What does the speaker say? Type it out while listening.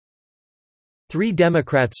Three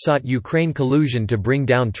Democrats sought Ukraine collusion to bring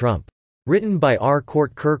down Trump. Written by R.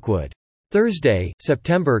 Court Kirkwood. Thursday,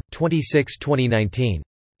 September 26, 2019.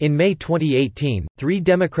 In May 2018, three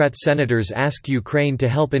Democrat senators asked Ukraine to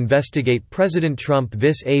help investigate President Trump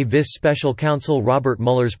vis Special Counsel Robert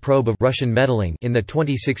Mueller's probe of Russian meddling in the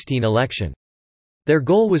 2016 election. Their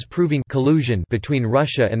goal was proving collusion between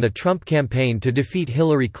Russia and the Trump campaign to defeat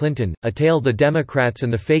Hillary Clinton, a tale the Democrats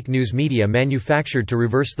and the fake news media manufactured to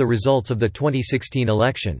reverse the results of the 2016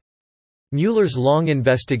 election. Mueller's long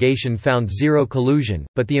investigation found zero collusion,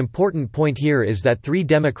 but the important point here is that three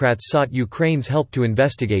Democrats sought Ukraine's help to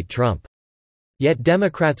investigate Trump. Yet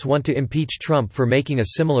Democrats want to impeach Trump for making a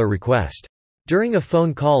similar request. During a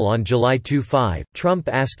phone call on July 25, Trump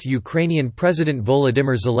asked Ukrainian President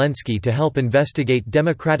Volodymyr Zelensky to help investigate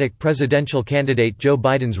Democratic presidential candidate Joe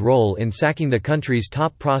Biden's role in sacking the country's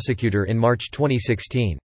top prosecutor in March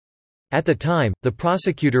 2016. At the time, the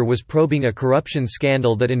prosecutor was probing a corruption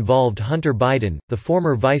scandal that involved Hunter Biden, the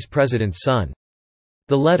former vice president's son.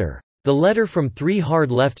 The letter from three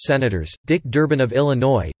hard-left senators, Dick Durbin of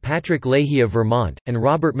Illinois, Patrick Leahy of Vermont, and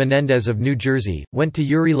Robert Menendez of New Jersey, went to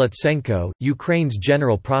Yuri Lutsenko, Ukraine's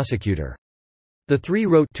general prosecutor. The three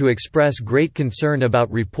wrote to express great concern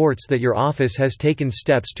about reports that your office has taken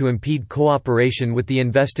steps to impede cooperation with the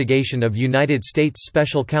investigation of United States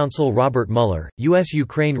Special Counsel Robert Mueller.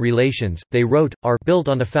 U.S.-Ukraine relations, they wrote, are built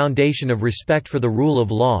on a foundation of respect for the rule of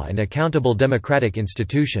law and accountable democratic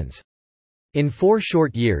institutions. In 4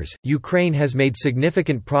 short years, Ukraine has made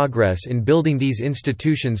significant progress in building these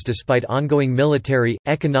institutions despite ongoing military,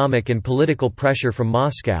 economic and political pressure from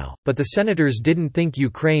Moscow, but the senators didn't think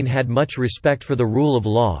Ukraine had much respect for the rule of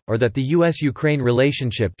law, or that the U.S.-Ukraine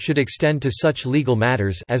relationship should extend to such legal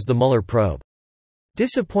matters as the Mueller probe.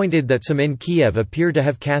 Disappointed that some in Kiev appear to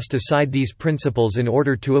have cast aside these principles in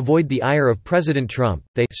order to avoid the ire of President Trump,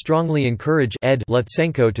 they strongly encourage Ed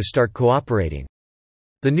Lutsenko to start cooperating.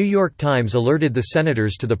 The New York Times alerted the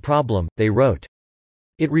senators to the problem, they wrote.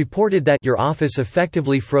 It reported that your office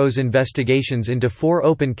effectively froze investigations into 4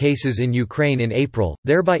 open cases in Ukraine in April,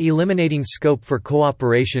 thereby eliminating scope for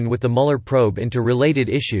cooperation with the Mueller probe into related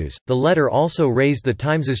issues. The letter also raised the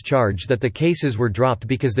Times's charge that the cases were dropped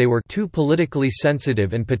because they were too politically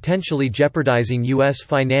sensitive and potentially jeopardizing U.S.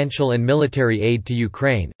 financial and military aid to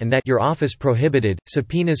Ukraine, and that your office prohibited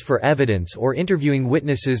subpoenas for evidence or interviewing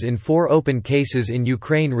witnesses in 4 open cases in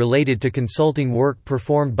Ukraine related to consulting work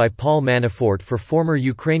performed by Paul Manafort for former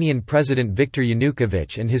Ukrainian President Viktor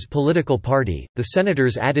Yanukovych and his political party. The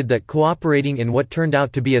senators added that cooperating in what turned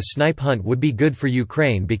out to be a snipe hunt would be good for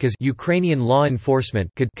Ukraine because Ukrainian law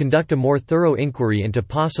enforcement could conduct a more thorough inquiry into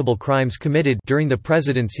possible crimes committed during the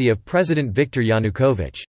presidency of President Viktor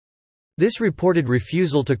Yanukovych. This reported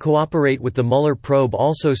refusal to cooperate with the Mueller probe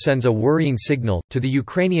also sends a worrying signal, to the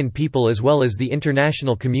Ukrainian people as well as the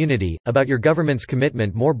international community, about your government's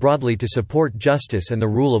commitment more broadly to support justice and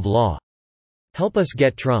the rule of law. Help us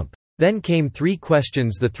get Trump. Then came 3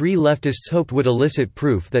 questions the 3 leftists hoped would elicit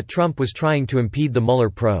proof that Trump was trying to impede the Mueller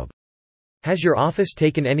probe. Has your office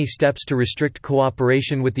taken any steps to restrict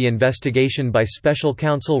cooperation with the investigation by Special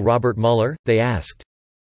Counsel Robert Mueller? They asked.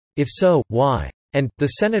 If so, why? And,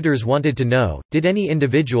 the senators wanted to know, did any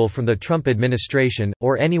individual from the Trump administration,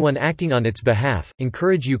 or anyone acting on its behalf,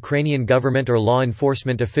 encourage Ukrainian government or law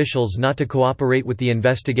enforcement officials not to cooperate with the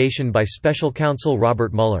investigation by Special Counsel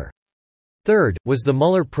Robert Mueller? Third, was the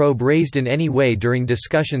Mueller probe raised in any way during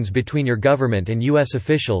discussions between your government and U.S.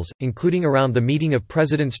 officials, including around the meeting of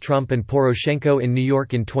Presidents Trump and Poroshenko in New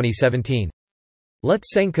York in 2017?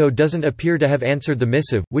 Lutsenko doesn't appear to have answered the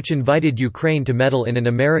missive, which invited Ukraine to meddle in an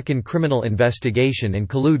American criminal investigation and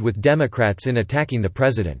collude with Democrats in attacking the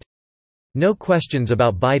president. No questions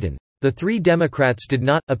about Biden. The 3 Democrats did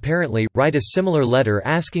not, apparently, write a similar letter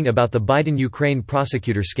asking about the Biden-Ukraine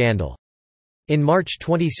prosecutor scandal. In March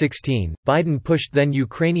 2016, Biden pushed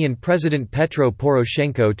then-Ukrainian President Petro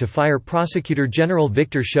Poroshenko to fire Prosecutor General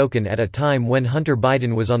Viktor Shokin at a time when Hunter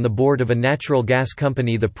Biden was on the board of a natural gas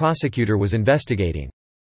company the prosecutor was investigating.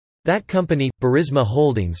 That company, Burisma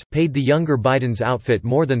Holdings, paid the younger Biden's outfit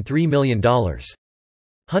more than $3 million.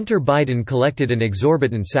 Hunter Biden collected an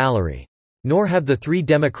exorbitant salary. Nor have the 3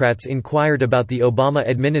 Democrats inquired about the Obama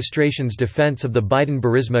administration's defense of the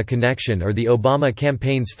Biden-Burisma connection or the Obama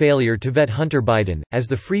campaign's failure to vet Hunter Biden, as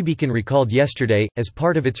the Free Beacon recalled yesterday, as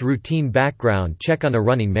part of its routine background check on a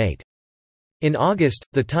running mate. In August,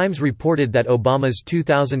 The Times reported that Obama's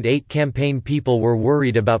 2008 campaign people were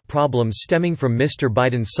worried about problems stemming from Mr.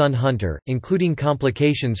 Biden's son Hunter, including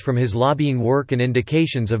complications from his lobbying work and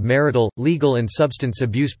indications of marital, legal and substance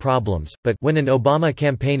abuse problems, but when an Obama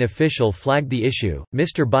campaign official flagged the issue,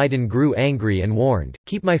 Mr. Biden grew angry and warned,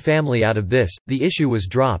 "Keep my family out of this." The issue was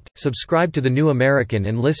dropped. Subscribe to The New American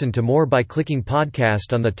and listen to more by clicking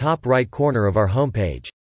podcast on the top right corner of our homepage.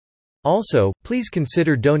 Also, please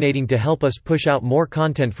consider donating to help us push out more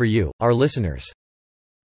content for you, our listeners.